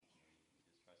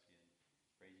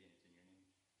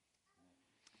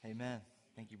Amen.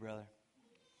 Thank you, brother.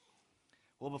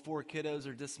 Well, before kiddos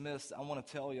are dismissed, I want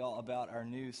to tell y'all about our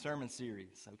new sermon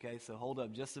series. Okay, so hold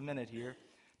up just a minute here.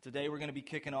 Today we're going to be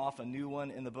kicking off a new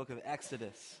one in the book of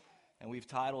Exodus, and we've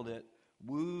titled it,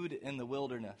 Wooed in the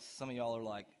Wilderness. Some of y'all are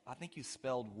like, I think you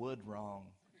spelled wood wrong.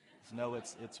 So no,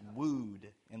 it's wooed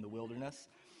in the wilderness.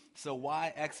 So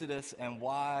why Exodus and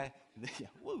why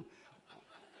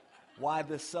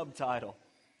this subtitle?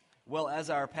 Well, as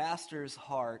our pastors'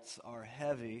 hearts are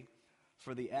heavy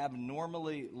for the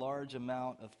abnormally large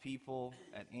amount of people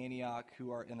at Antioch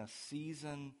who are in a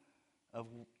season of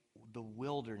the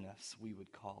wilderness, we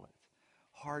would call it.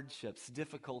 Hardships,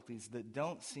 difficulties that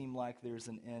don't seem like there's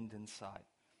an end in sight.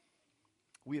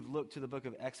 We have looked to the book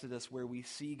of Exodus where we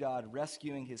see God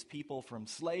rescuing his people from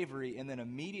slavery and then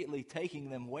immediately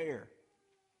taking them where?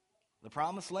 The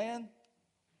promised land?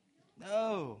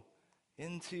 No,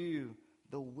 into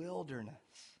the wilderness.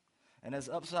 And as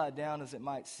upside down as it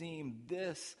might seem,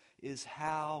 this is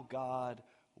how God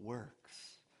works.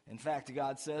 In fact,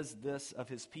 God says this of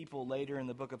his people later in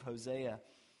the book of Hosea.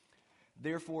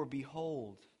 Therefore,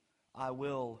 behold, I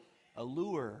will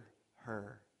allure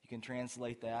her. You can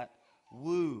translate that.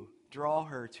 Woo, draw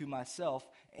her to myself,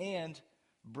 and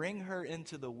bring her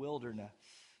into the wilderness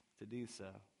to do so.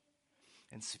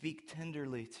 And speak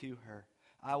tenderly to her.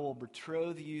 I will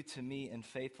betroth you to me in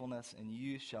faithfulness, and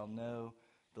you shall know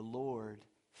the Lord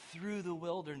through the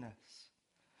wilderness.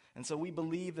 And so we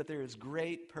believe that there is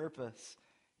great purpose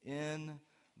in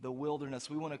the wilderness.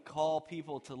 We want to call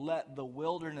people to let the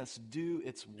wilderness do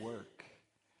its work.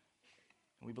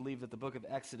 And we believe that the book of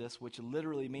Exodus, which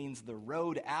literally means the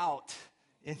road out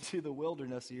into the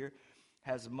wilderness here,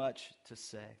 has much to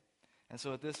say. And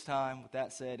so at this time, with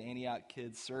that said, Antioch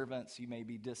kids, servants, you may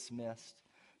be dismissed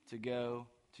to go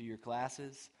to your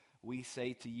classes. We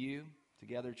say to you,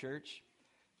 together, church,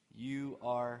 you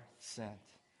are sent.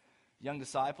 Young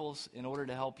disciples, in order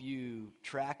to help you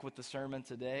track with the sermon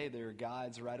today, there are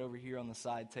guides right over here on the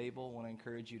side table. I want to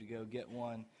encourage you to go get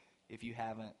one if you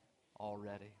haven't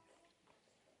already.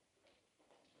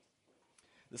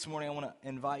 This morning, I want to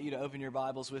invite you to open your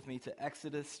Bibles with me to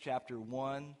Exodus chapter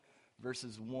 1,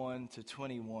 verses 1 to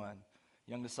 21.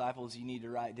 Young disciples, you need to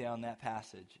write down that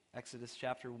passage. Exodus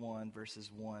chapter 1,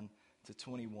 verses 1 to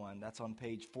 21. That's on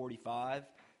page 45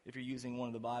 if you're using one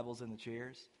of the Bibles in the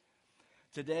chairs.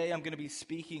 Today I'm going to be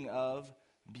speaking of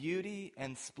beauty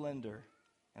and splendor.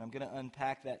 And I'm going to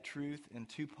unpack that truth in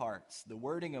two parts, the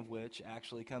wording of which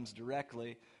actually comes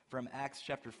directly from Acts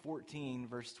chapter 14,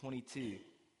 verse 22.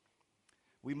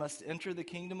 We must enter the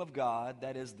kingdom of God,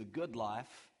 that is the good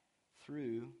life,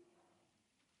 through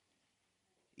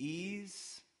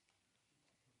ease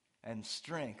and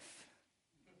strength.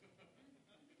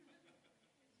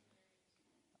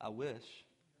 I wish.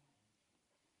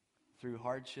 Through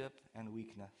hardship and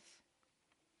weakness.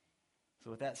 So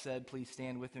with that said, please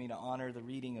stand with me to honor the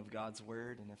reading of God's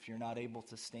word. And if you're not able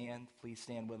to stand, please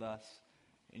stand with us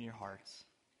in your hearts.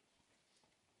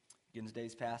 Again,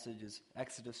 today's passage is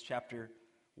Exodus chapter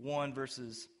 1,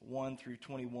 verses 1 through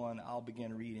 21. I'll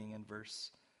begin reading in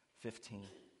verse 15.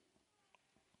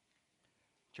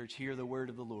 Church, hear the word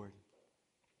of the Lord.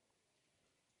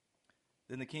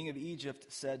 Then the king of Egypt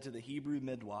said to the Hebrew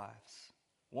midwives,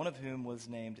 one of whom was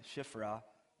named Shiphrah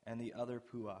and the other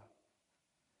Puah,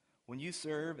 when you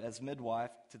serve as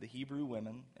midwife to the Hebrew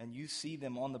women, and you see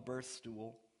them on the birth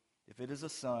stool, if it is a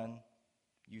son,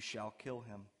 you shall kill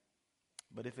him.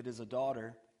 But if it is a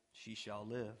daughter, she shall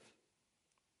live.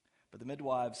 But the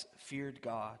midwives feared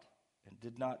God and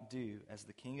did not do as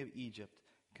the king of Egypt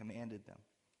commanded them,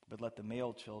 but let the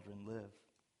male children live.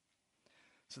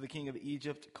 So the king of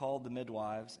Egypt called the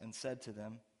midwives and said to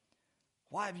them,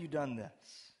 why have you done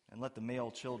this? And let the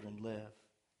male children live.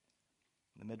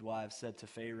 The midwives said to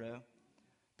Pharaoh,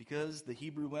 because the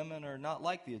Hebrew women are not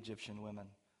like the Egyptian women,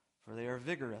 for they are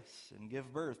vigorous and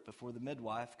give birth before the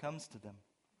midwife comes to them.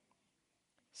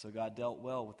 So God dealt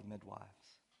well with the midwives,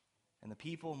 and the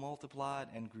people multiplied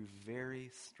and grew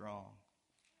very strong.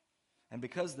 And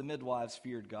because the midwives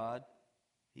feared God,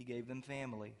 he gave them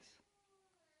families.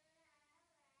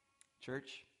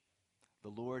 Church, the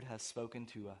Lord has spoken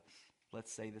to us.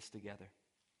 Let's say this together.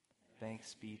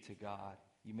 Thanks be to God.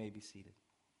 You may be seated.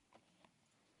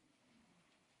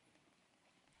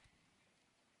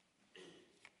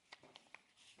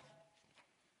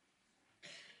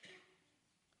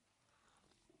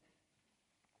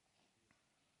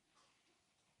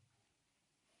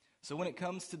 So when it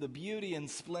comes to the beauty and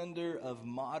splendor of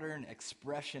modern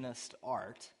expressionist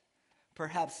art,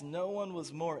 perhaps no one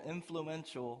was more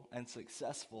influential and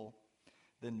successful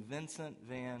than Vincent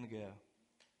van Gogh.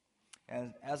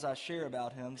 And as I share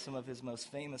about him, some of his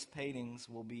most famous paintings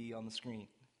will be on the screen.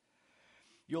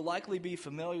 You'll likely be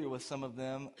familiar with some of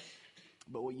them,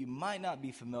 but what you might not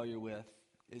be familiar with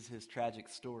is his tragic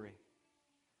story.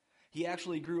 He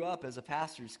actually grew up as a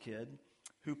pastor's kid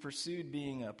who pursued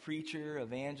being a preacher,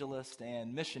 evangelist,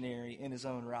 and missionary in his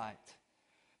own right.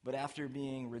 But after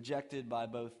being rejected by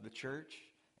both the church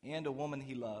and a woman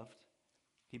he loved,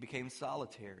 he became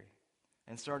solitary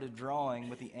and started drawing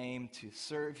with the aim to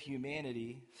serve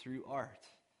humanity through art.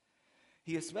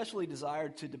 He especially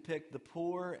desired to depict the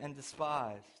poor and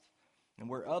despised, and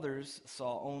where others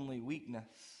saw only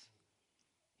weakness,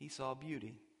 he saw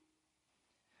beauty.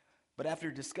 But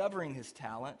after discovering his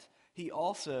talent, he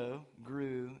also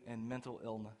grew in mental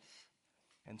illness.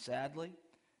 And sadly,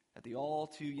 at the all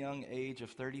too young age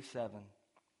of 37,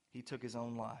 he took his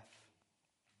own life.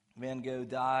 Van Gogh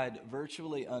died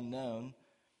virtually unknown,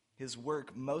 his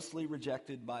work mostly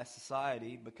rejected by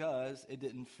society because it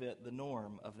didn't fit the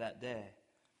norm of that day.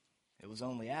 It was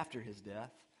only after his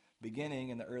death, beginning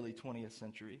in the early 20th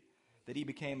century, that he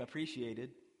became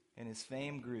appreciated and his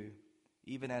fame grew,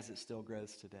 even as it still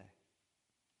grows today.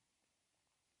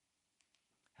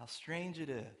 How strange it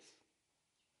is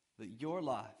that your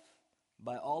life,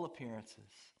 by all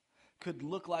appearances, could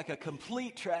look like a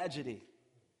complete tragedy,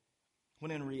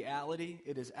 when in reality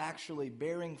it is actually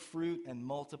bearing fruit and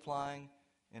multiplying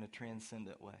in a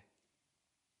transcendent way.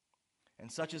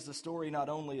 And such is the story not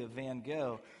only of Van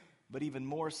Gogh, but even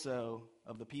more so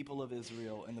of the people of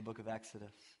Israel in the book of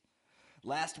Exodus.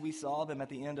 Last we saw them at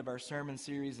the end of our sermon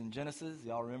series in Genesis.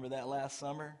 Y'all remember that last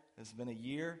summer? It's been a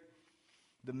year.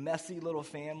 The messy little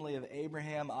family of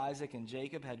Abraham, Isaac, and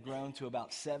Jacob had grown to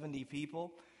about 70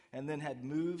 people and then had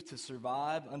moved to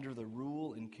survive under the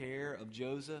rule and care of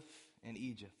Joseph in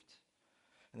Egypt.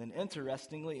 And then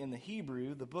interestingly, in the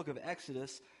Hebrew, the book of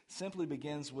Exodus simply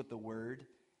begins with the word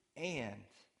 "and,"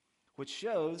 which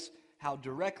shows how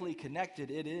directly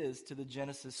connected it is to the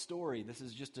Genesis story. This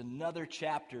is just another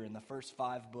chapter in the first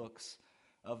 5 books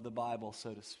of the Bible,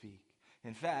 so to speak.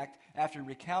 In fact, after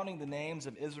recounting the names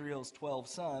of Israel's 12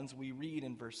 sons, we read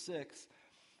in verse 6,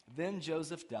 "Then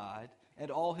Joseph died,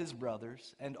 and all his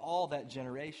brothers, and all that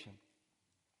generation.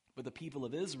 But the people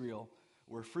of Israel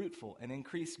were fruitful and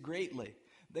increased greatly.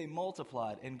 They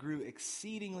multiplied and grew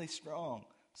exceedingly strong,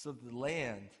 so that the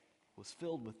land was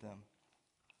filled with them."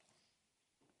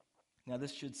 Now,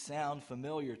 this should sound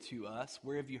familiar to us.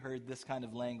 Where have you heard this kind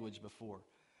of language before?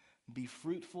 Be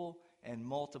fruitful and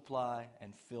multiply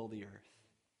and fill the earth.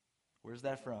 Where's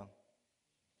that from?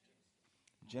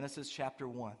 Genesis chapter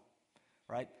 1,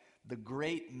 right? The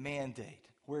great mandate,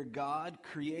 where God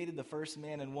created the first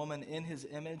man and woman in his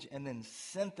image and then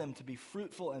sent them to be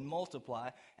fruitful and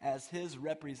multiply as his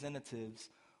representatives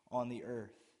on the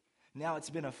earth. Now, it's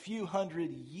been a few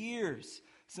hundred years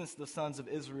since the sons of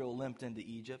Israel limped into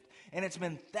Egypt, and it's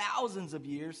been thousands of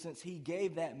years since he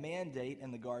gave that mandate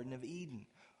in the Garden of Eden.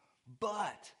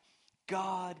 But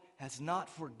God has not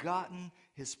forgotten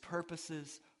his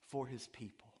purposes for his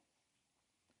people.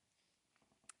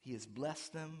 He has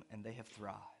blessed them, and they have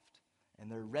thrived,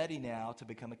 and they're ready now to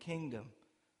become a kingdom.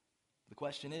 The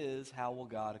question is, how will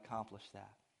God accomplish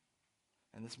that?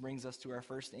 And this brings us to our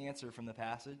first answer from the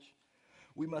passage.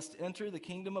 We must enter the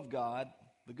kingdom of God,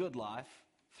 the good life,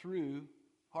 through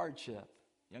hardship.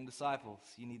 Young disciples,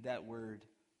 you need that word,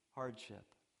 hardship.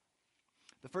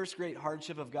 The first great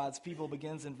hardship of God's people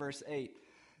begins in verse 8.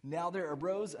 "Now there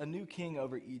arose a new king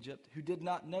over Egypt who did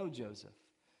not know Joseph.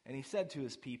 And he said to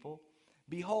his people,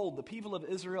 'Behold, the people of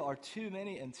Israel are too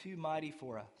many and too mighty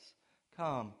for us.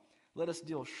 Come, let us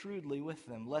deal shrewdly with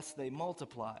them, lest they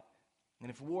multiply. And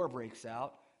if war breaks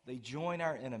out, they join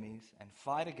our enemies and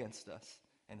fight against us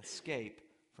and escape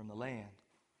from the land.'"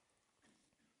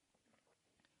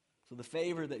 So the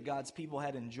favor that God's people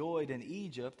had enjoyed in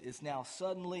Egypt is now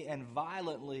suddenly and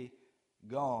violently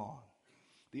gone.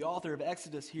 The author of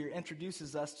Exodus here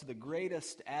introduces us to the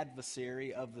greatest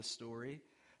adversary of the story,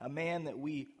 a man that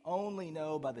we only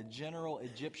know by the general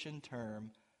Egyptian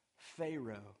term,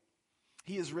 Pharaoh.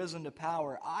 He has risen to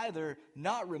power, either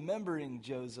not remembering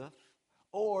Joseph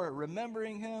or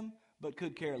remembering him but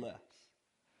could care less.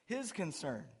 His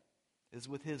concern is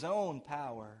with his own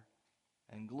power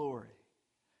and glory.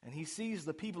 And he sees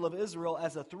the people of Israel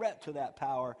as a threat to that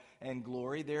power and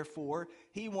glory. Therefore,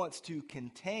 he wants to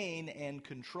contain and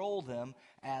control them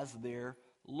as their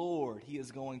Lord. He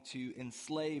is going to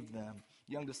enslave them.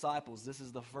 Young disciples, this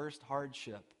is the first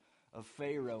hardship of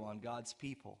Pharaoh on God's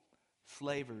people,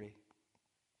 slavery.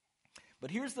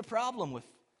 But here's the problem with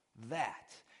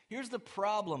that. Here's the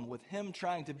problem with him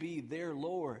trying to be their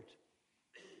Lord.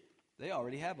 They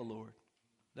already have a Lord,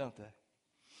 don't they?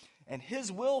 And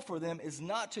his will for them is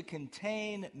not to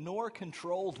contain nor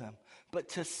control them, but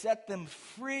to set them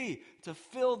free to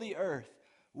fill the earth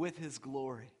with his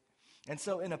glory. And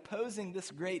so in opposing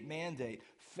this great mandate,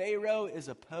 Pharaoh is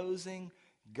opposing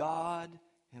God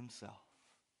himself.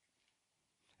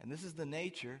 And this is the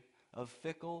nature of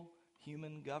fickle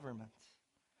human governments.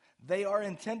 They are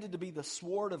intended to be the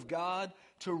sword of God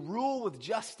to rule with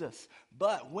justice.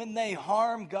 But when they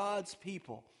harm God's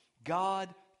people, God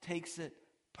takes it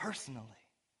personally.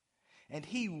 And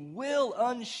he will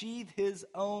unsheath his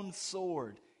own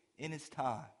sword in his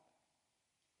time.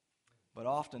 But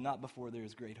often not before there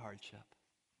is great hardship.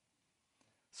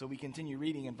 So we continue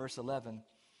reading in verse 11.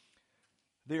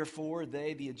 Therefore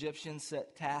they, the Egyptians,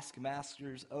 set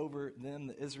taskmasters over them,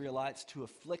 the Israelites, to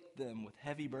afflict them with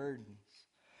heavy burdens.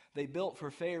 They built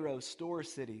for Pharaoh store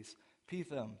cities,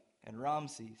 Pithom and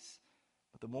Ramses.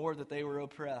 But the more that they were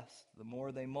oppressed, the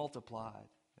more they multiplied,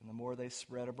 and the more they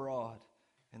spread abroad.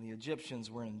 And the Egyptians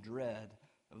were in dread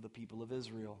of the people of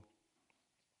Israel.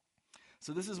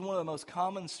 So this is one of the most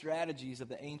common strategies of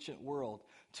the ancient world,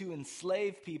 to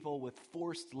enslave people with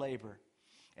forced labor.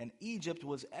 And Egypt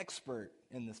was expert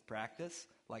in this practice.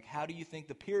 Like, how do you think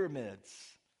the pyramids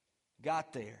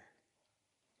got there?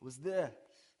 It was this.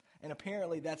 And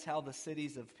apparently that's how the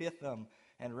cities of Pithom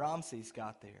and Ramses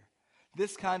got there.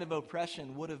 This kind of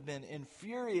oppression would have been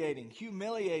infuriating,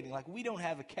 humiliating. Like, we don't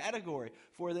have a category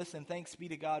for this, and thanks be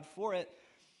to God for it.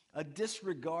 A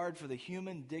disregard for the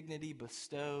human dignity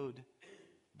bestowed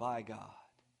by God.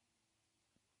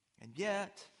 And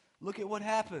yet, look at what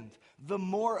happened. The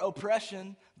more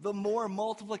oppression, the more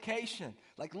multiplication.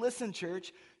 Like, listen,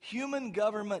 church, human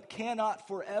government cannot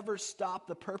forever stop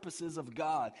the purposes of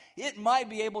God. It might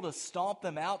be able to stomp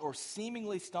them out or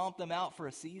seemingly stomp them out for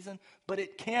a season, but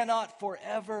it cannot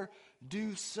forever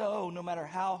do so, no matter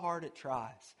how hard it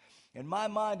tries. And my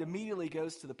mind immediately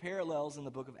goes to the parallels in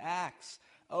the book of Acts.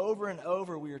 Over and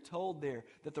over we are told there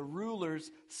that the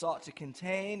rulers sought to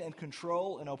contain and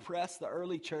control and oppress the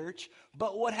early church.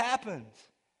 But what happened?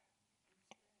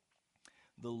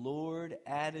 The Lord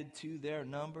added to their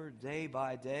number day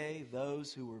by day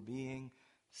those who were being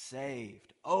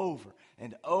saved. Over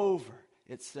and over,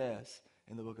 it says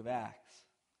in the book of Acts.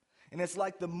 And it's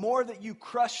like the more that you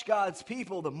crush God's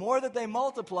people, the more that they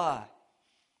multiply.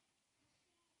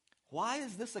 Why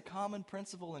is this a common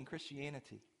principle in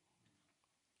Christianity?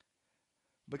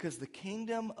 Because the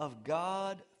kingdom of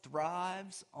God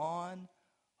thrives on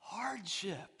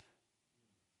hardship.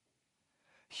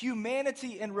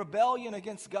 Humanity in rebellion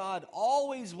against God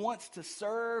always wants to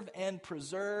serve and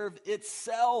preserve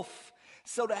itself.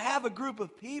 So to have a group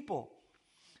of people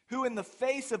who in the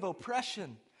face of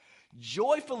oppression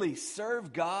joyfully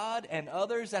serve God and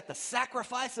others at the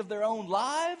sacrifice of their own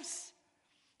lives,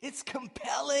 it's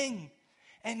compelling,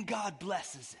 and God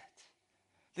blesses it.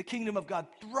 The kingdom of God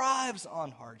thrives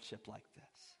on hardship like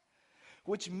this,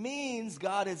 which means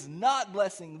God is not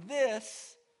blessing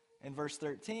this in verse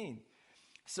 13.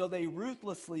 So they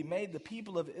ruthlessly made the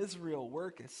people of Israel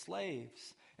work as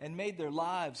slaves and made their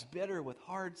lives bitter with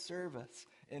hard service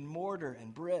in mortar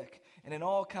and brick and in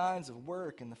all kinds of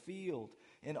work in the field.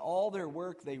 In all their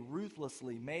work, they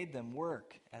ruthlessly made them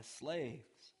work as slaves.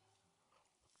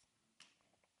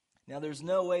 Now, there's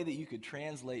no way that you could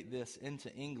translate this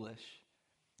into English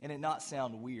and it not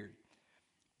sound weird.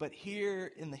 But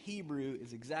here in the Hebrew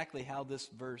is exactly how this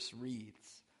verse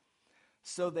reads.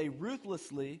 So they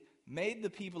ruthlessly made the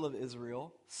people of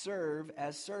Israel serve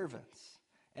as servants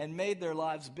and made their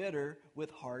lives bitter with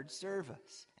hard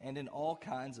service and in all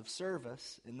kinds of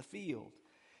service in the field.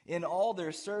 In all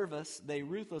their service, they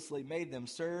ruthlessly made them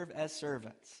serve as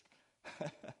servants.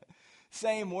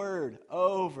 Same word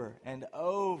over and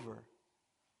over.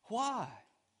 Why?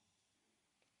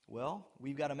 Well,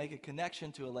 we've got to make a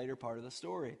connection to a later part of the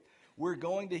story. We're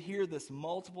going to hear this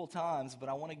multiple times, but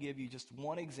I want to give you just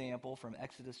one example from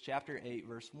Exodus chapter 8,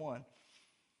 verse 1.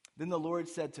 Then the Lord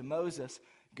said to Moses,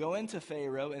 "Go into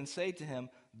Pharaoh and say to him,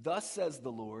 'Thus says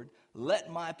the Lord,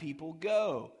 let my people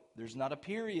go.'" There's not a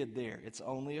period there. It's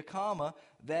only a comma.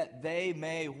 "That they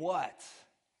may" what?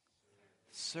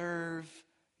 Serve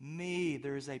me.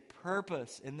 There is a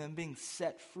purpose in them being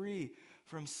set free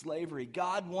from slavery.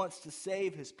 God wants to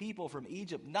save his people from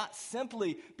Egypt, not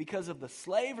simply because of the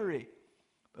slavery,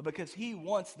 but because he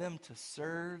wants them to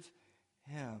serve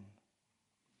him.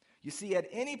 You see, at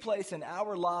any place in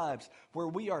our lives where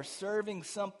we are serving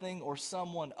something or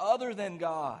someone other than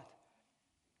God,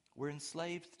 we're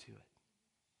enslaved to it.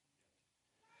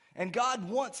 And God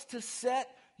wants to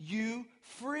set you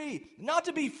free. Not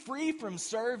to be free from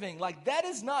serving. Like, that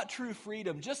is not true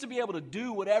freedom. Just to be able to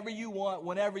do whatever you want,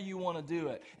 whenever you want to do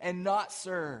it, and not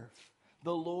serve.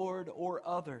 the Lord, or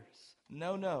others.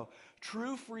 No, no.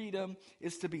 True freedom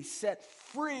is to be set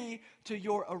free to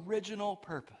your original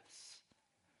purpose,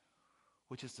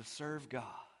 which is to serve God.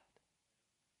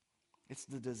 It's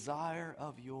the desire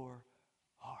of your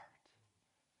heart,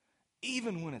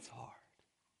 even when it's hard.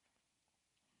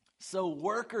 So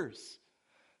workers,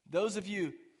 those of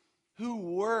you who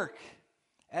work,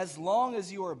 as long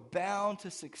as you are bound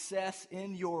to success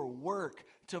in your work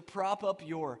to prop up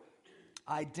your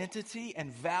identity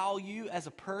and value as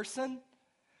a person,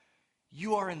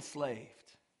 you are enslaved.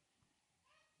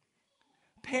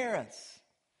 Parents,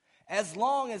 as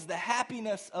long as the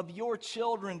happiness of your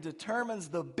children determines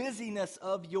the busyness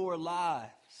of your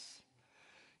lives,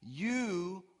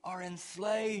 you are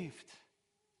enslaved.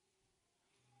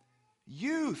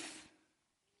 Youth,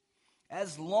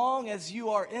 as long as you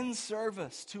are in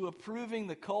service to approving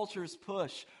the culture's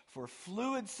push for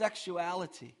fluid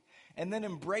sexuality and then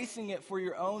embracing it for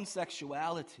your own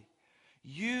sexuality,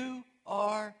 you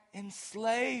are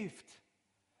enslaved.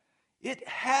 It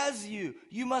has you.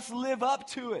 You must live up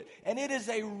to it. And it is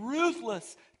a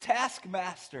ruthless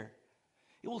taskmaster.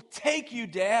 It will take you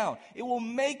down. It will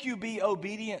make you be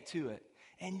obedient to it.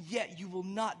 And yet you will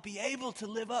not be able to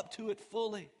live up to it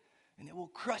fully. And it will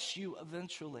crush you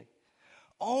eventually.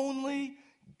 Only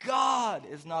God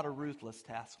is not a ruthless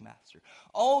taskmaster.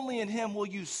 Only in Him will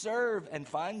you serve and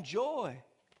find joy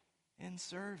in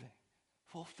serving,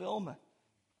 fulfillment.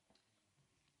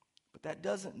 But that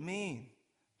doesn't mean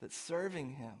that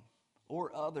serving Him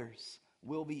or others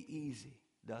will be easy,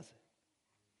 does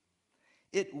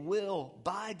it? It will,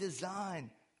 by design,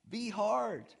 be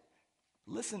hard.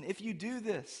 Listen, if you do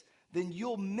this, then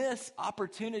you'll miss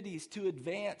opportunities to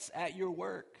advance at your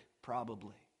work,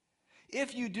 probably.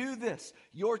 If you do this,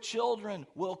 your children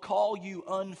will call you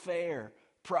unfair,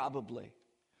 probably.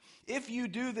 If you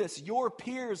do this, your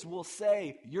peers will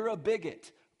say you're a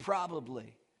bigot,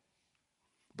 probably.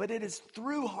 But it is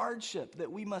through hardship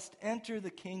that we must enter the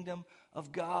kingdom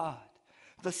of God.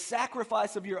 The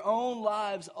sacrifice of your own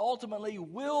lives ultimately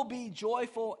will be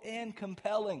joyful and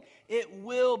compelling. It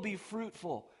will be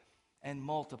fruitful and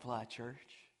multiply,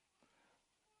 church,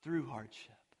 through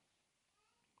hardship.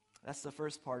 That's the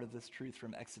first part of this truth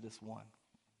from Exodus 1.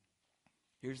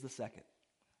 Here's the second.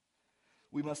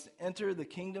 We must enter the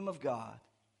kingdom of God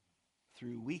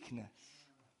through weakness.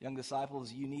 Young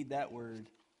disciples, you need that word,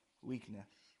 weakness.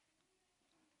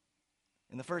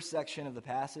 In the first section of the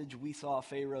passage, we saw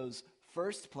Pharaoh's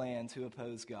first plan to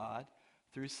oppose God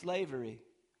through slavery.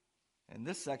 And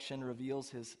this section reveals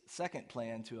his second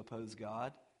plan to oppose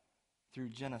God through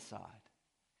genocide.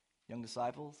 Young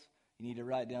disciples, you need to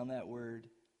write down that word,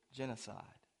 genocide.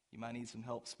 You might need some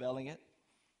help spelling it,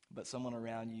 but someone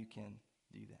around you can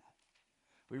do that.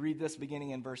 We read this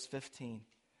beginning in verse 15.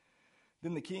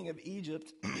 Then the king of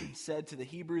Egypt said to the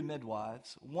Hebrew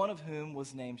midwives, one of whom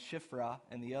was named Shiphrah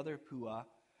and the other Puah,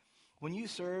 when you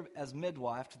serve as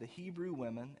midwife to the Hebrew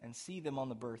women and see them on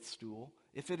the birth stool,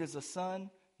 if it is a son,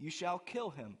 you shall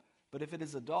kill him, but if it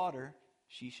is a daughter,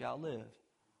 she shall live.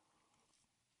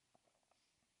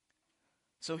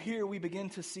 So here we begin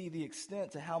to see the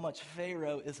extent to how much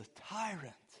Pharaoh is a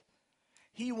tyrant.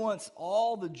 He wants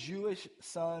all the Jewish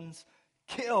sons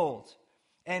killed,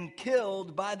 and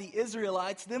killed by the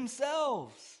Israelites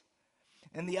themselves.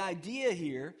 And the idea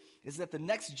here is that the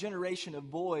next generation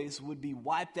of boys would be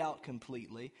wiped out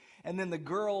completely, and then the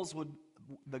girls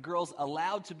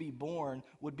allowed to be born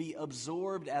would be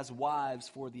absorbed as wives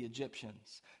for the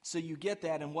Egyptians. So you get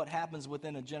that, and what happens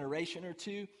within a generation or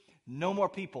two? No more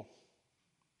people.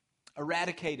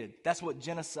 Eradicated. That's what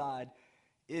genocide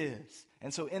is.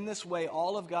 And so in this way,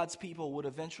 all of God's people would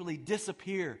eventually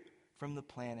disappear from the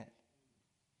planet.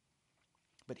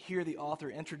 But here the author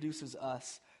introduces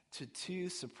us to two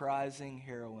surprising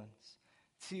heroines,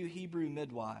 two Hebrew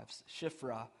midwives,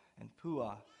 Shiphrah and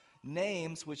Puah,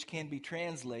 names which can be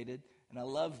translated, and I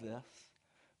love this,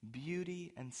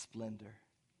 beauty and splendor.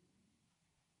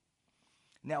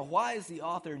 Now, why is the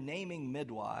author naming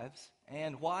midwives,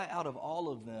 and why out of all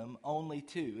of them only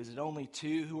two? Is it only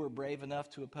two who were brave enough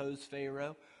to oppose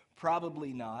Pharaoh?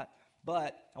 Probably not.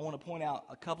 But I want to point out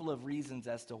a couple of reasons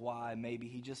as to why maybe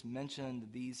he just mentioned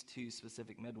these two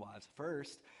specific midwives.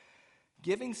 First,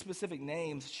 giving specific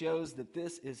names shows that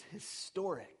this is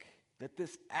historic, that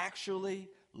this actually,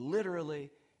 literally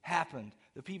happened.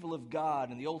 The people of God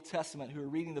in the Old Testament who are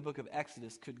reading the book of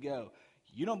Exodus could go,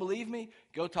 you don't believe me?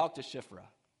 Go talk to Shiphrah.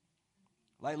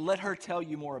 Like, let her tell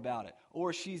you more about it.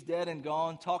 Or she's dead and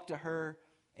gone, talk to her.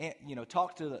 And,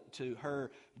 talk to her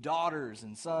daughters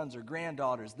and sons or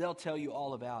granddaughters. They'll tell you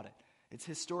all about it. It's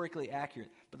historically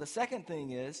accurate. But the second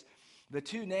thing is The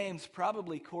two names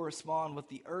probably correspond with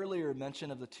the earlier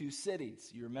mention of the two cities.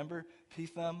 You remember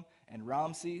Pithom and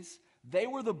Ramses? They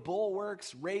were the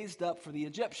bulwarks raised up for the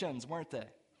Egyptians, weren't they?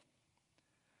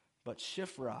 But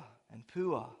Shiphrah and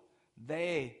Puah,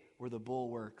 they were the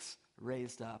bulwarks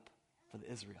raised up for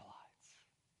the Israelites.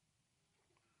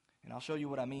 And I'll show you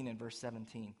what I mean in verse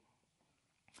 17.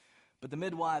 But the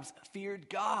midwives feared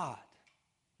God,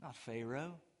 not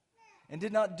Pharaoh, and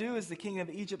did not do as the king of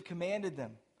Egypt commanded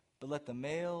them, but let the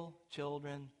male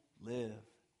children live.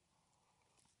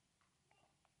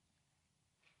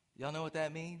 Y'all know what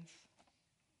that means?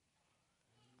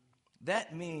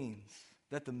 That means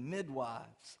that the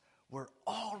midwives were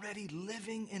already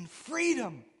living in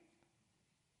freedom,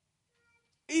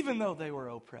 even though they were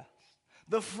oppressed.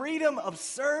 The freedom of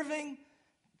serving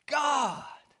God.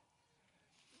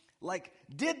 Like,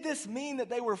 did this mean that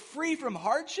they were free from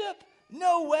hardship?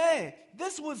 No way.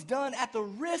 This was done at the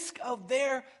risk of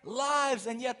their lives,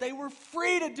 and yet they were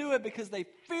free to do it because they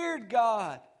feared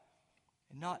God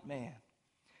and not man.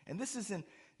 And this is in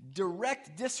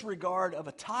direct disregard of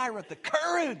a tyrant. The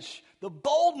courage, the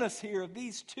boldness here of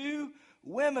these two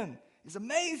women is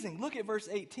amazing. Look at verse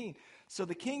 18. So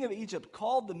the king of Egypt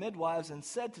called the midwives and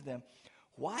said to them,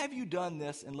 "Why have you done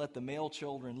this and let the male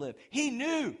children live?" He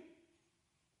knew.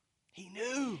 He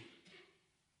knew.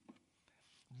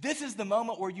 This is the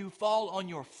moment where you fall on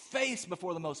your face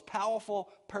before the most powerful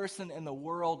person in the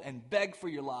world and beg for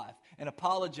your life and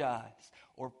apologize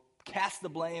or cast the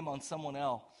blame on someone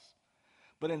else.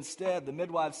 But instead, the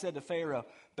midwives said to Pharaoh,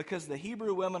 "Because the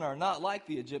Hebrew women are not like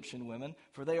the Egyptian women,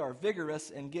 for they are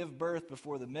vigorous and give birth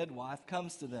before the midwife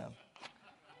comes to them."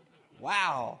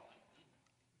 Wow.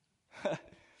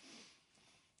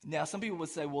 Now, some people would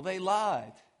say, well, they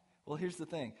lied. Well, here's the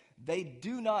thing. They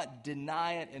do not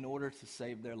deny it in order to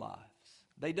save their lives.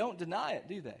 They don't deny it,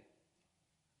 do they?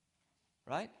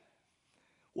 Right?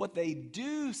 What they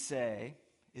do say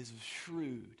is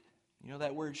shrewd. You know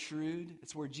that word shrewd?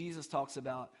 It's where Jesus talks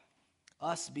about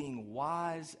us being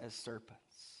wise as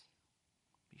serpents.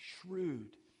 Be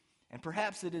shrewd. And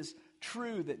perhaps it is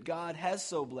true that God has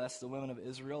so blessed the women of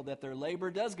Israel that their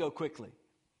labor does go quickly.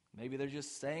 Maybe they're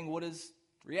just saying what is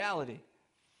reality.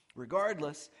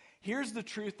 Regardless, here's the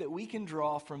truth that we can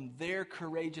draw from their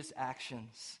courageous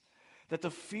actions. That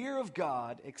the fear of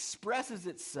God expresses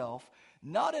itself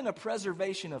not in a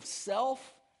preservation of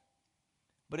self,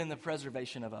 but in the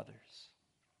preservation of others.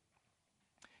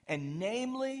 And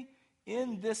namely,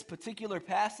 in this particular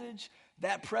passage,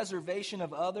 that preservation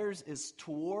of others is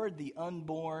toward the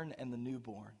unborn and the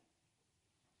newborn.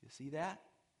 You see that?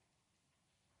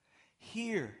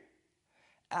 Here,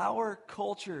 our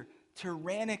culture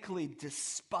tyrannically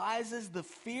despises the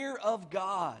fear of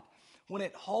God when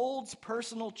it holds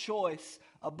personal choice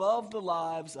above the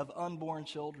lives of unborn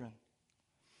children.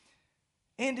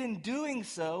 And in doing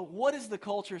so, what is the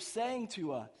culture saying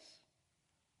to us?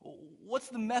 What's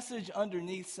the message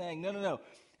underneath saying, no,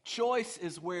 choice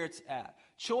is where it's at.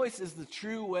 Choice is the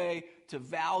true way to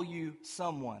value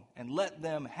someone and let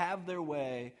them have their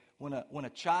way when a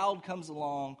child comes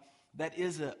along that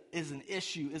is an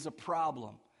issue, is a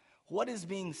problem. What is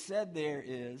being said there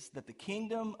is that the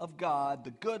kingdom of God,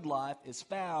 the good life, is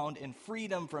found in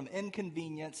freedom from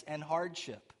inconvenience and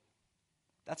hardship.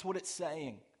 That's what it's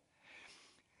saying.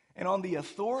 And on the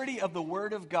authority of the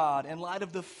Word of God, in light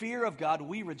of the fear of God,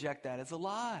 we reject that as a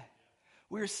lie.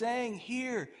 We're saying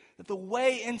here that the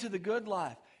way into the good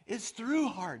life is through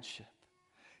hardship.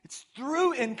 It's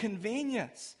through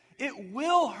inconvenience. It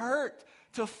will hurt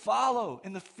to follow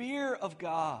in the fear of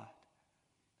God.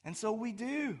 And so we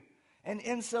do. And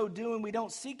in so doing, we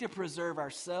don't seek to preserve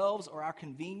ourselves or our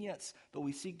convenience, but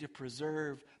we seek to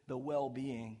preserve the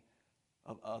well-being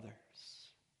of others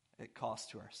at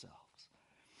cost to ourselves.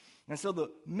 And so the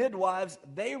midwives,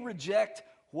 they reject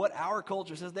what our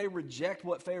culture says. They reject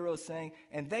what Pharaoh is saying,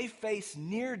 and they face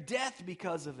near death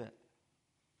because of it.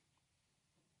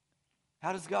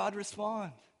 How does God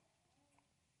respond?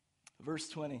 Verse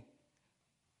 20.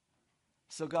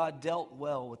 So God dealt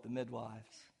well with the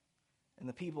midwives, and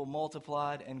the people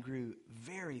multiplied and grew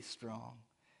very strong.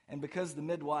 And because the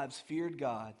midwives feared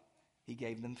God, he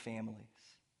gave them families.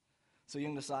 So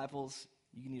young disciples,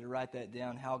 you need to write that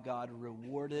down. How God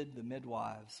rewarded the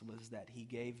midwives was that he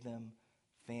gave them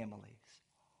families.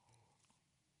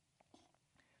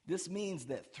 This means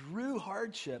that through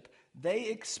hardship, they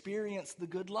experience the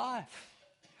good life.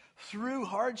 Through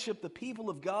hardship, the people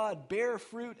of God bear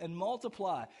fruit and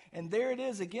multiply. And there it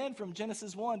is again from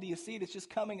Genesis 1. Do you see it? It's just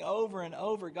coming over and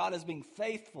over. God is being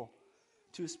faithful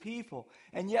to his people.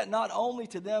 And yet not only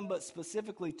to them, but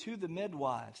specifically to the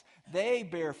midwives. They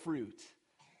bear fruit.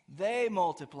 They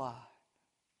multiply.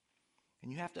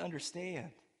 And you have to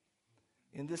understand,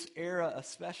 in this era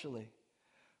especially,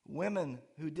 women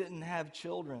who didn't have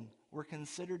children were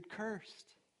considered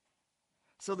cursed.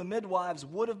 So the midwives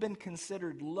would have been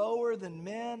considered lower than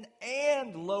men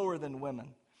and lower than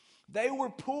women. They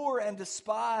were poor and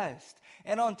despised.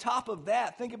 And on top of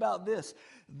that, think about this.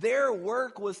 Their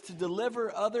work was to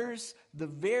deliver others the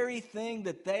very thing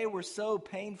that they were so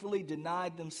painfully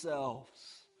denied themselves.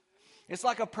 It's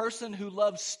like a person who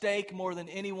loves steak more than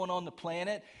anyone on the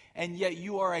planet, and yet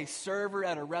you are a server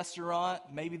at a restaurant,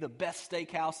 maybe the best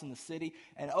steakhouse in the city,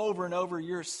 and over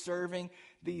you're serving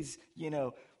these,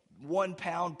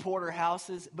 1-pound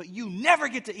porterhouses, but you never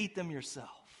get to eat them yourself.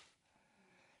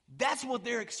 That's what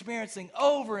they're experiencing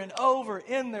over and over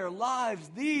in their lives,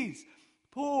 these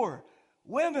poor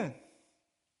women.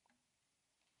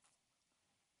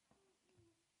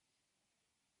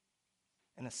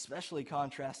 And especially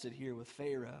contrasted here with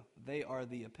Pharaoh, they are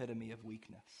the epitome of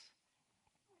weakness.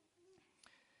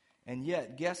 And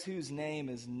yet, guess whose name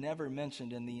is never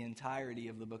mentioned in the entirety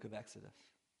of the book of Exodus?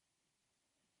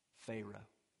 Pharaoh.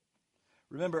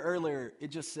 Remember earlier, it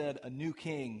just said a new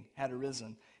king had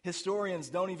arisen. Historians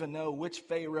don't even know which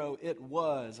Pharaoh it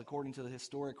was, according to the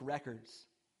historic records.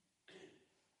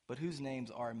 But whose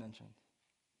names are mentioned?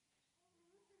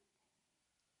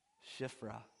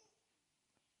 Shiphrah,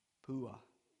 Puah,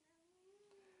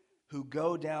 who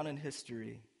go down in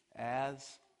history as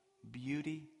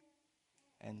beauty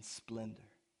and splendor.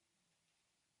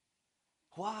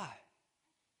 Why?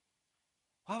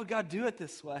 Why would God do it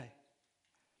this way?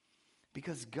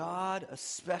 Because God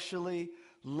especially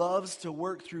loves to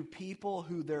work through people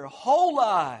who their whole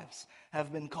lives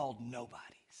have been called nobodies.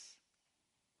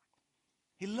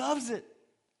 He loves it.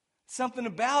 Something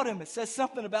about him. It says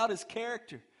something about his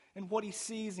character and what he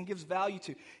sees and gives value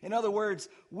to. In other words,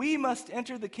 we must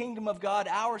enter the kingdom of God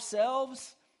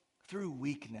ourselves through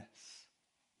weakness.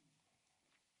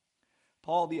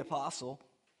 Paul the Apostle,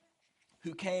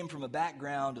 who came from a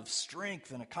background of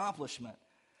strength and accomplishment,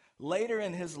 later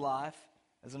in his life,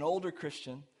 as an older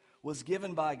Christian, was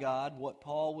given by God what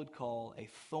Paul would call a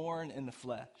thorn in the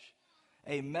flesh,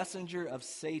 a messenger of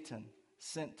Satan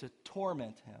sent to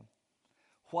torment him.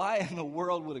 Why in the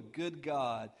world would a good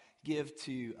God give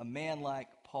to a man like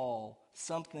Paul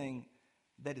something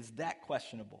that is that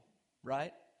questionable,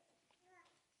 right?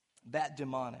 That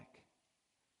demonic.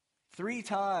 3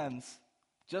 times,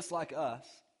 just like us,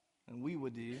 and we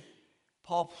would do,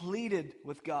 Paul pleaded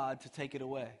with God to take it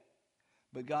away.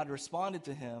 But God responded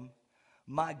to him,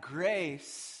 "My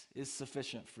grace is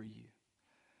sufficient for you."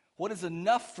 What is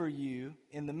enough for you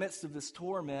in the midst of this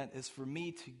torment is for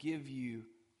me to give you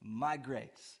my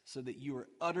grace so that you are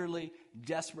utterly,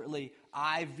 desperately,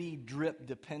 IV drip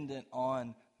dependent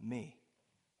on me.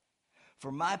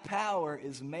 For my power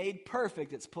is made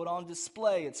perfect, it's put on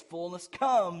display, its fullness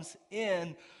comes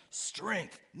in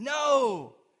strength.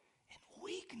 No, in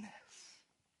weakness.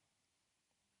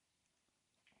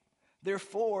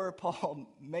 Therefore, Paul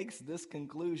makes this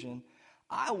conclusion: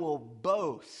 I will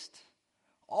boast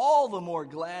all the more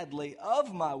gladly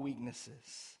of my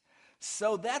weaknesses,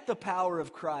 so that the power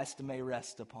of Christ may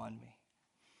rest upon me.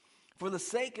 For the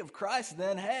sake of Christ,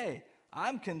 then, hey,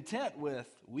 I'm content with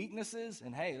weaknesses,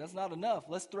 and hey, that's not enough.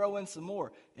 Let's throw in some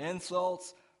more.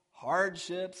 Insults,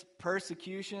 hardships,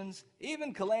 persecutions,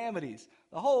 even calamities.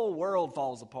 The whole world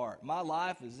falls apart. My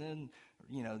life is in,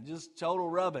 just total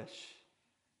rubbish.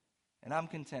 And I'm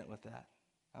content with that.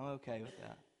 I'm okay with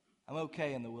that. I'm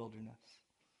okay in the wilderness.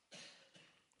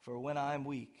 For when I'm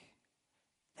weak,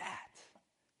 that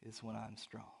is when I'm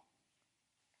strong.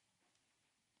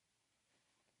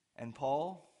 And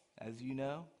Paul, as you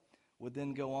know, would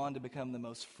then go on to become the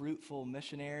most fruitful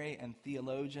missionary and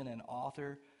theologian and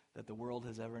author that the world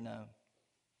has ever known.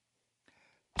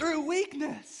 Through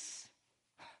weakness.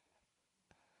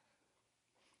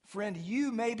 Friend,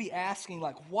 you may be asking,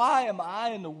 why am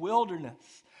I in the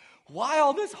wilderness? Why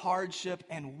all this hardship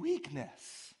and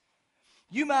weakness?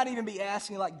 You might even be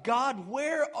asking, God,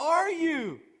 where are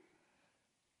you?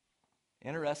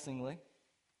 Interestingly,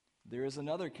 there is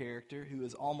another character who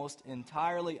is almost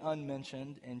entirely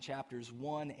unmentioned in chapters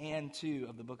 1 and 2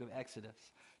 of the book of Exodus.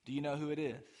 Do you know who it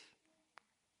is?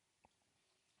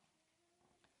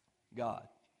 God.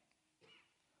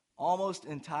 Almost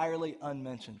entirely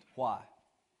unmentioned. Why?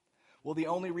 Well, the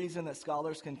only reason that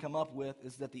scholars can come up with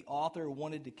is that the author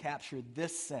wanted to capture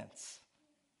this sense: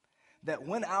 that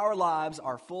when our lives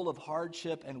are full of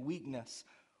hardship and weakness,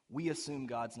 we assume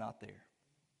God's not there.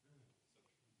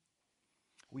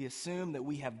 We assume that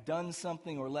we have done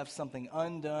something or left something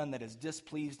undone that has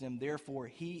displeased him. Therefore,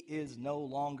 he is no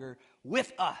longer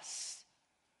with us.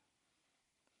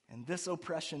 And this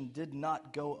oppression did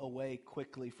not go away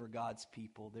quickly for God's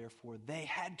people. Therefore, they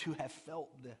had to have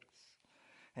felt this.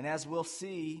 And as we'll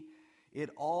see, it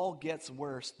all gets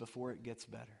worse before it gets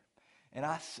better. And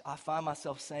I find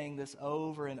myself saying this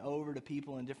over and over to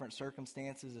people in different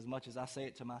circumstances as much as I say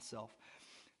it to myself.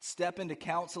 Step into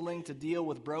counseling to deal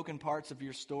with broken parts of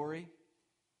your story,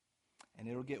 and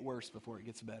it'll get worse before it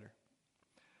gets better.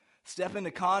 Step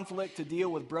into conflict to deal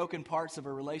with broken parts of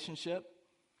a relationship,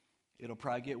 it'll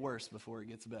probably get worse before it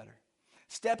gets better.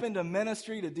 Step into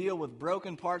ministry to deal with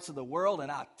broken parts of the world,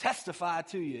 and I testify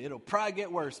to you, it'll probably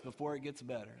get worse before it gets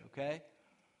better, okay?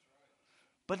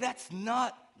 But it's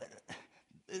not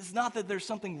that there's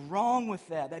something wrong with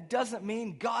that. That doesn't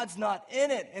mean God's not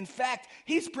in it. In fact,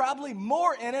 He's probably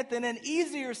more in it than in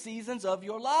easier seasons of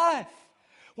your life.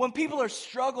 When people are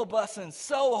struggle busting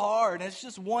so hard, and it's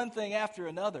just one thing after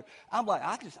another, I'm like,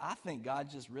 I think God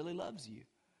just really loves you.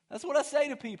 That's what I say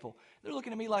to people. They're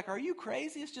looking at me like, are you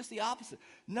crazy? It's just the opposite.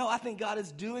 No, I think God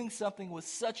is doing something with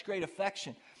such great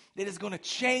affection that is going to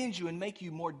change you and make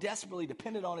you more desperately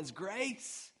dependent on His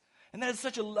grace. And that is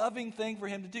such a loving thing for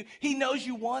Him to do. He knows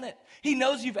you want it. He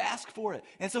knows you've asked for it.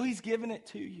 And so He's given it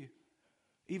to you,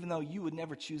 even though you would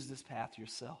never choose this path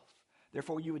yourself.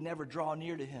 Therefore, you would never draw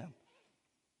near to Him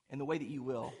in the way that you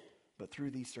will, but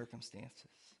through these circumstances.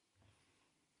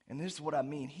 And this is what I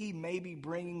mean. He may be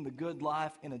bringing the good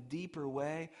life in a deeper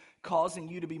way, causing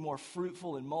you to be more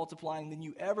fruitful and multiplying than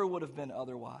you ever would have been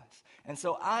otherwise. And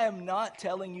so I am not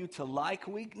telling you to like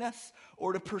weakness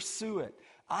or to pursue it.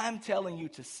 I'm telling you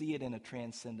to see it in a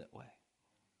transcendent way,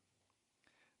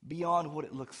 beyond what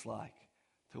it looks like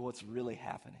to what's really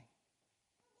happening.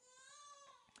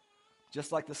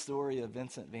 Just like the story of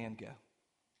Vincent van Gogh.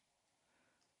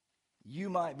 You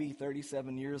might be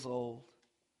 37 years old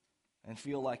and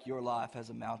feel like your life has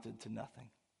amounted to nothing,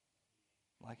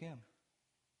 like him.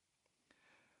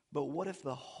 But what if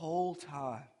the whole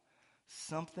time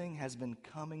something has been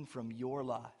coming from your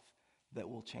life that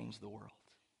will change the world?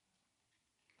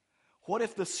 What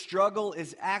if the struggle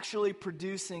is actually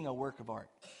producing a work of art?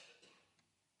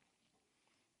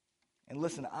 And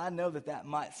listen, I know that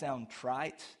might sound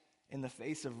trite in the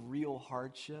face of real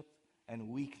hardship and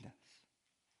weakness.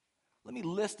 Let me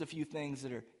list a few things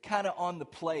that are kind of on the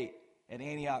plate at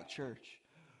Antioch Church.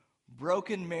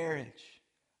 Broken marriage,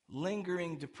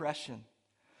 lingering depression,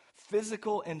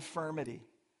 physical infirmity,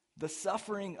 the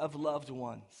suffering of loved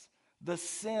ones, the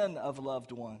sin of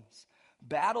loved ones,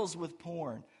 battles with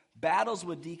porn, battles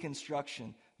with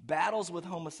deconstruction, battles with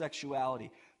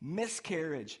homosexuality,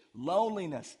 miscarriage,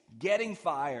 loneliness, getting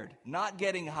fired, not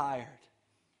getting hired.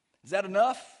 Is that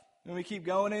enough? Can we keep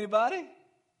going, anybody?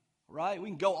 Right? We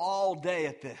can go all day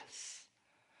at this.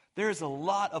 There's a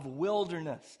lot of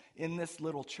wilderness in this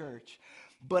little church.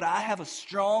 But I have a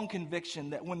strong conviction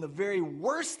that when the very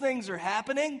worst things are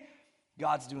happening,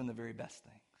 God's doing the very best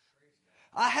things.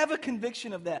 I have a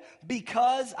conviction of that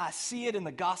because I see it in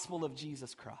the gospel of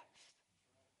Jesus Christ.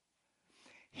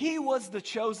 He was the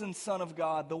chosen Son of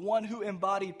God, the one who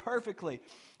embodied perfectly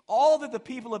all that the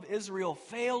people of Israel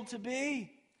failed to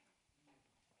be.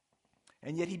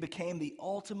 And yet He became the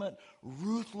ultimate,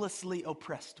 ruthlessly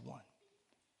oppressed one.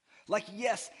 Like,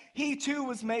 yes, He too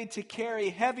was made to carry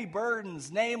heavy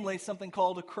burdens, namely something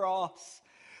called a cross.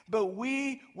 But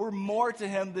we were more to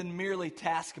Him than merely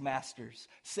taskmasters,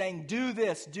 saying, do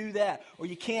this, do that, or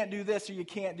you can't do this, or you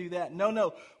can't do that.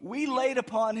 No, we laid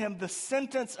upon Him the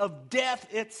sentence of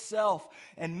death itself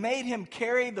and made Him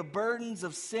carry the burdens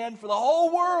of sin for the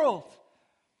whole world.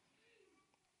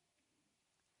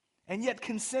 And yet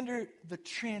consider the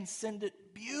transcendent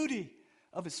beauty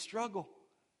of His struggle.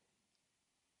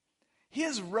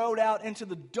 His road out into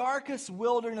the darkest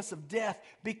wilderness of death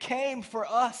became for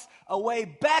us a way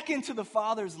back into the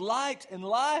Father's light and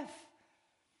life.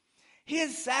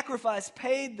 His sacrifice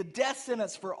paid the death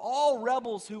sentence for all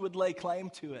rebels who would lay claim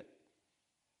to it.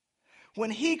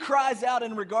 When He cries out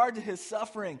in regard to His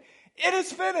suffering, it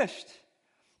is finished.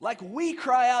 Like we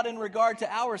cry out in regard to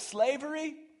our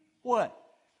slavery, what?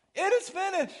 It is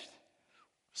finished.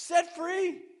 Set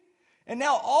free. And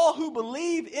now all who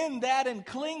believe in that and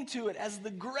cling to it as the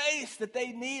grace that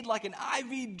they need like an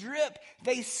IV drip,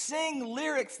 they sing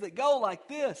lyrics that go like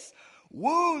this.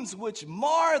 Wounds which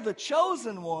mar the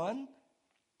chosen one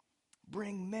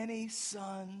bring many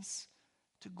sons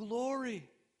to glory,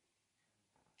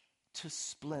 to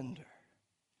splendor.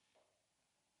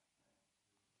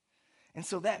 And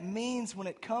so that means when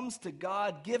it comes to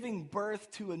God giving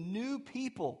birth to a new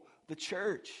people, the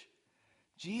church,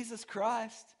 Jesus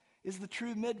Christ is the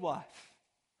true midwife.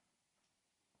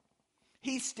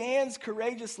 He stands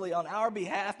courageously on our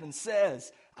behalf and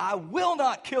says, I will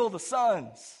not kill the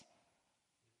sons.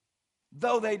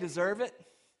 though they deserve it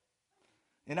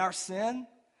in our sin.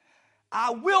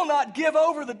 I will not give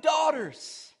over the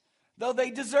daughters, though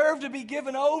they deserve to be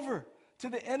given over to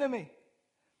the enemy.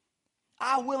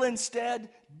 I will instead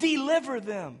deliver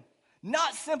them,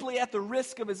 not simply at the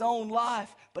risk of his own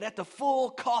life, but at the full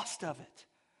cost of it.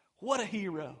 What a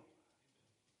hero.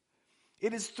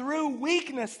 It is through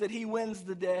weakness that he wins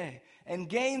the day and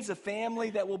gains a family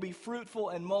that will be fruitful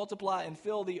and multiply and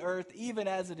fill the earth, even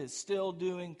as it is still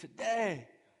doing today.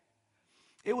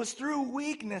 It was through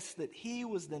weakness that he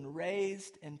was then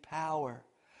raised in power.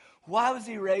 Why was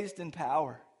he raised in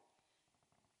power?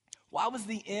 Why was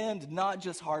the end not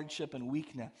just hardship and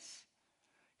weakness?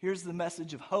 Here's the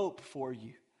message of hope for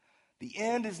you. The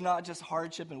end is not just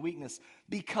hardship and weakness,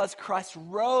 because Christ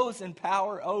rose in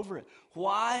power over it.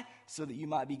 Why? So that you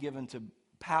might be given to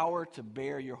power to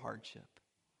bear your hardship.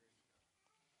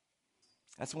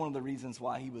 That's one of the reasons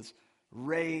why he was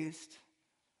raised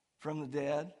from the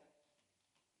dead.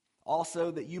 Also,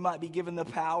 that you might be given the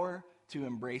power to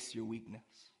embrace your weakness.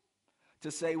 To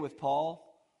say with Paul,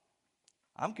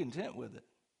 I'm content with it.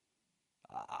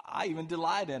 I even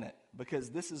delight in it, because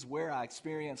this is where I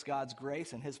experience God's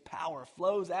grace and his power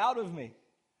flows out of me.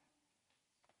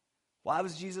 Why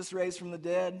was Jesus raised from the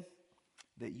dead?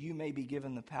 That you may be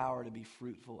given the power to be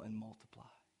fruitful and multiply.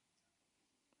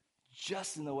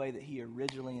 Just in the way that he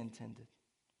originally intended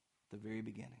at the very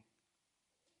beginning.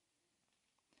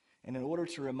 And in order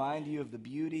to remind you of the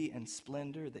beauty and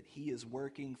splendor that he is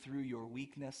working through your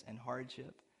weakness and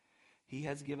hardship, he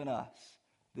has given us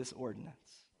this ordinance.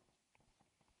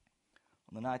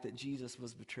 On the night that Jesus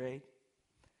was betrayed,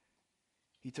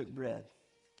 he took bread.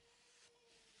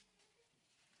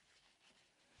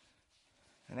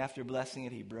 And after blessing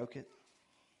it, he broke it.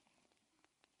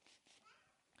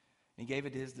 He gave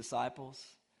it to his disciples.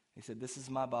 He said, "This is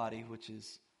my body, which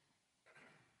is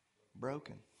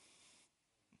broken."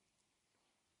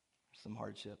 There's some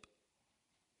hardship.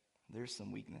 There's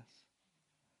some weakness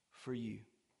for you.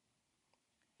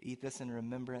 Eat this in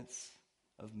remembrance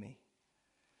of me.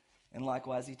 And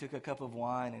likewise, he took a cup of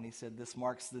wine and he said, "This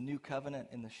marks the new covenant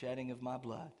in the shedding of my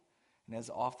blood. And as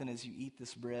often as you eat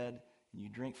this bread and you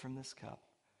drink from this cup,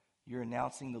 you're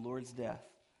announcing the Lord's death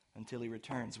until he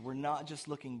returns." We're not just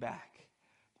looking back.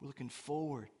 We're looking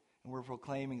forward, and we're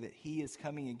proclaiming that he is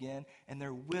coming again, and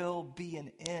there will be an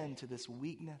end to this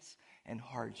weakness and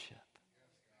hardship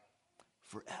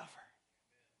forever.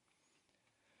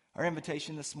 Our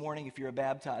invitation this morning, if you're a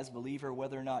baptized believer,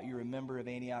 whether or not you're a member of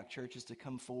Antioch Church, is to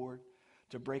come forward,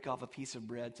 to break off a piece of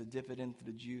bread, to dip it into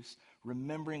the juice,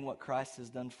 remembering what Christ has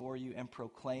done for you and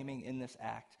proclaiming in this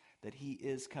act that he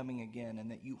is coming again,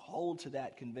 and that you hold to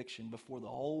that conviction before the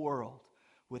whole world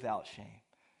without shame.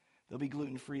 There'll be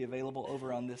gluten-free available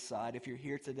over on this side. If you're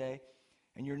here today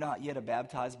and you're not yet a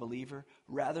baptized believer,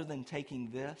 rather than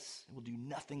taking this, it will do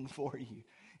nothing for you.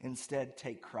 Instead,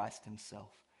 take Christ himself.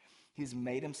 He's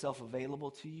made himself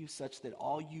available to you such that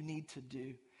all you need to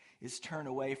do is turn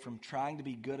away from trying to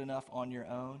be good enough on your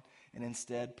own and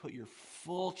instead put your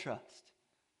full trust,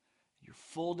 your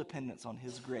full dependence on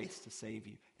his grace to save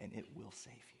you, and it will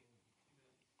save you.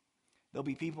 There'll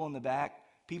be people in the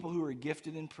back, people who are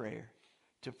gifted in prayer,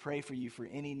 to pray for you for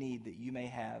any need that you may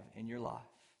have in your life.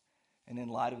 And in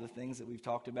light of the things that we've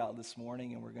talked about this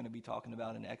morning and we're going to be talking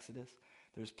about in Exodus,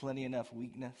 there's plenty enough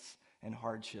weakness and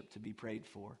hardship to be prayed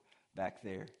for back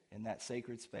there in that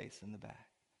sacred space in the back.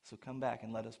 So come back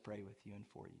and let us pray with you and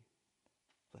for you.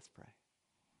 Let's pray.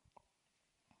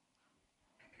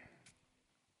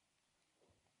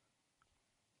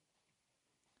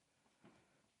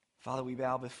 Father, we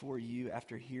bow before you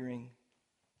after hearing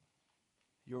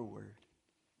your word.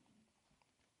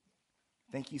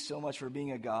 Thank you so much for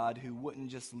being a God who wouldn't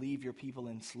just leave your people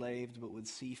enslaved, but would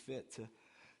see fit to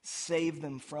save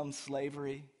them from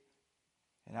slavery,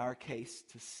 in our case,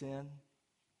 to sin.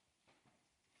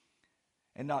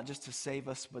 And not just to save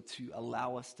us, but to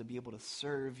allow us to be able to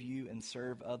serve you and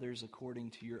serve others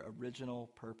according to your original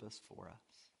purpose for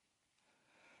us.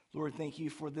 Lord, thank you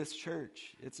for this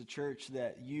church. It's a church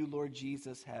that you, Lord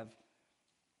Jesus, have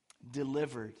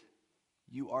delivered.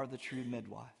 You are the true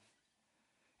midwife.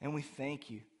 And we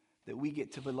thank you that we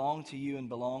get to belong to you and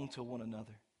belong to one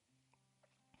another.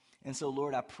 And so,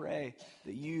 Lord, I pray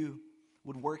that you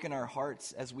would work in our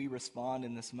hearts as we respond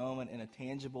in this moment in a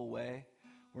tangible way.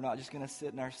 We're not just going to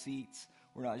sit in our seats.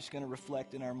 We're not just going to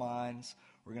reflect in our minds.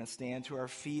 We're going to stand to our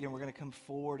feet and we're going to come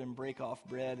forward and break off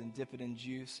bread and dip it in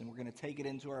juice. And we're going to take it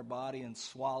into our body and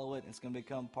swallow it. And it's going to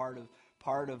become part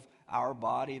of our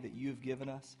body that you've given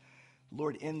us.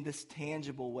 Lord, in this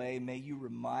tangible way, may you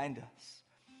remind us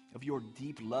of your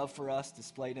deep love for us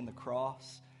displayed in the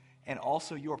cross, and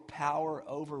also your power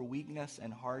over weakness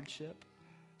and hardship,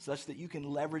 such that you can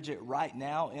leverage it right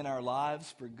now in our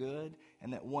lives for good,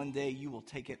 and that one day you will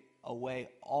take it away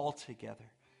altogether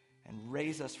and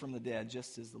raise us from the dead,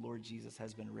 just as the Lord Jesus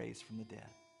has been raised from the dead.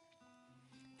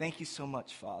 Thank you so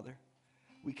much, Father.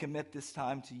 We commit this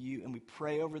time to you, and we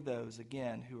pray over those,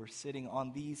 again, who are sitting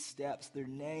on these steps, their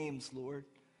names, Lord,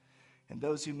 and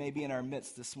those who may be in our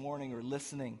midst this morning or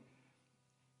listening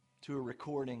to a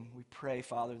recording. We pray,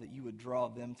 Father, that you would draw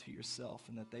them to yourself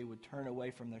and that they would turn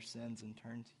away from their sins and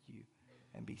turn to you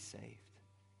and be saved.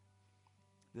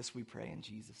 This we pray in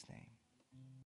Jesus' name.